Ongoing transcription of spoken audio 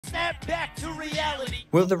snap back to reality.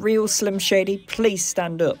 Will the real Slim Shady please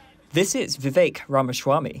stand up? This is Vivek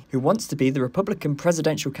Ramaswamy, who wants to be the Republican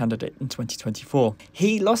presidential candidate in 2024.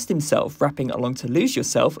 He lost himself rapping along to Lose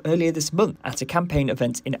Yourself earlier this month at a campaign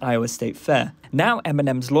event in Iowa State Fair. Now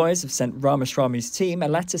Eminem's lawyers have sent Ramaswamy's team a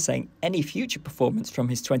letter saying any future performance from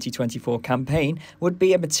his 2024 campaign would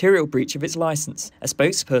be a material breach of its license. A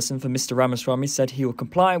spokesperson for Mr. Ramaswamy said he will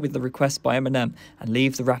comply with the request by Eminem and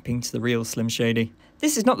leave the rapping to the real Slim Shady.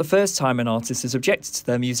 This is not the first time an artist has objected to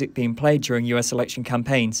their music being played during US election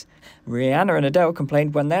campaigns. Rihanna and Adele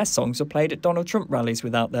complained when their songs were played at Donald Trump rallies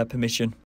without their permission.